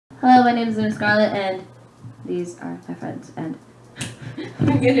Hello, my name is Luna Scarlet, and these are my friends, and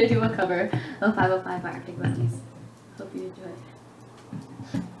we're gonna do a cover of 505 by Arctic Monkeys. Hope you enjoy.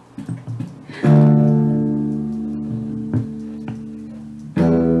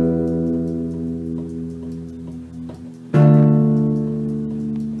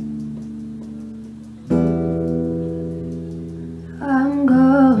 I'm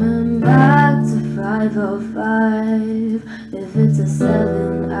going back to 505. If it's a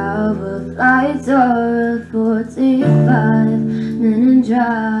 7-hour flight or a 45-minute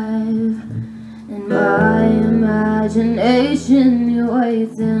drive, in my imagination you're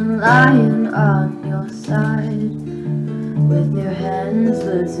waiting, lying on your side, with your hands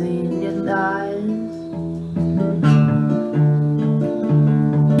between your thighs.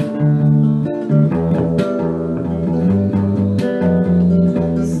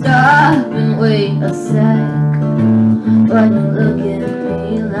 Stop and wait a sec. When you look at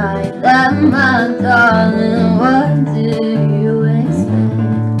me like that, my darling, what do you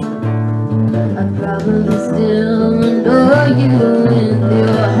expect? I'd probably still adore you with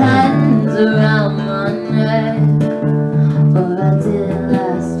your hands around my neck, or I did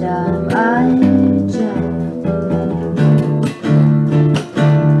last time I checked.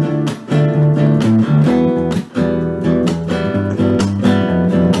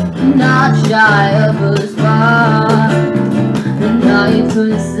 Not shy of a spark. The night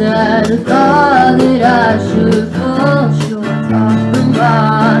was sad, I thought that I should fall short of the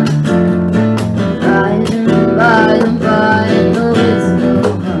mark. Brighten, though it's no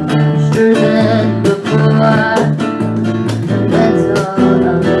harsher than before. That's all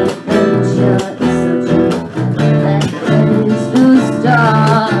of adventure is such a bad place to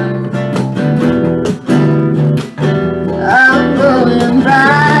start. I'm going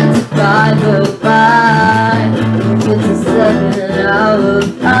back to 505. It's a 7-hour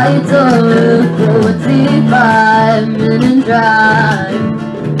flight or a 45-minute drive.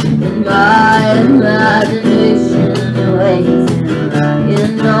 In my imagination, you're waiting,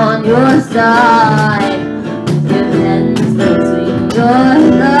 lying on your side, with your hands between your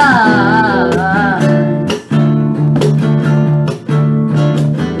thighs.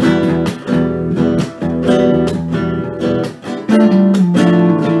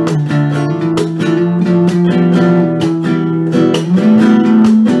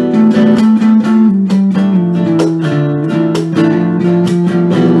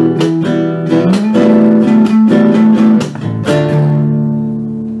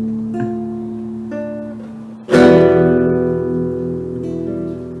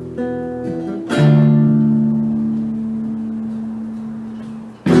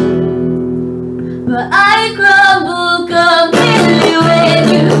 But I crumble completely when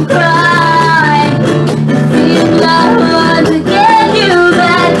you cry. It seems like hard to get you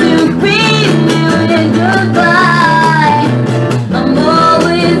back to greet me with goodbye. I'm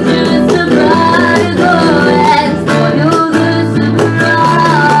always just surprised, and spoil the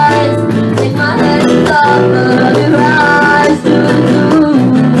surprise. Take my hands off of your eyes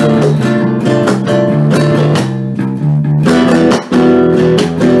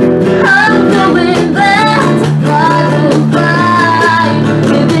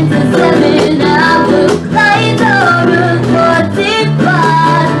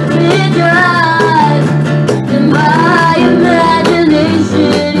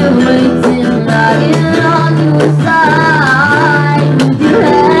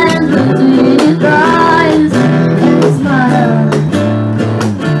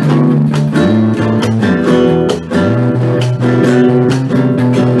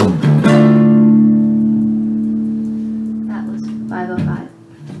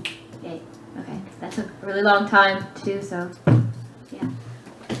to really long time to do, so yeah.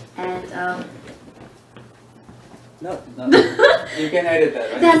 And No, you can edit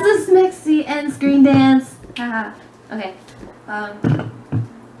that, right? that's a Smexy and screen dance. Haha. Okay.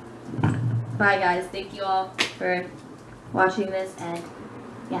 Bye guys. Thank you all for watching this, and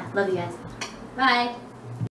yeah, love you guys. Bye.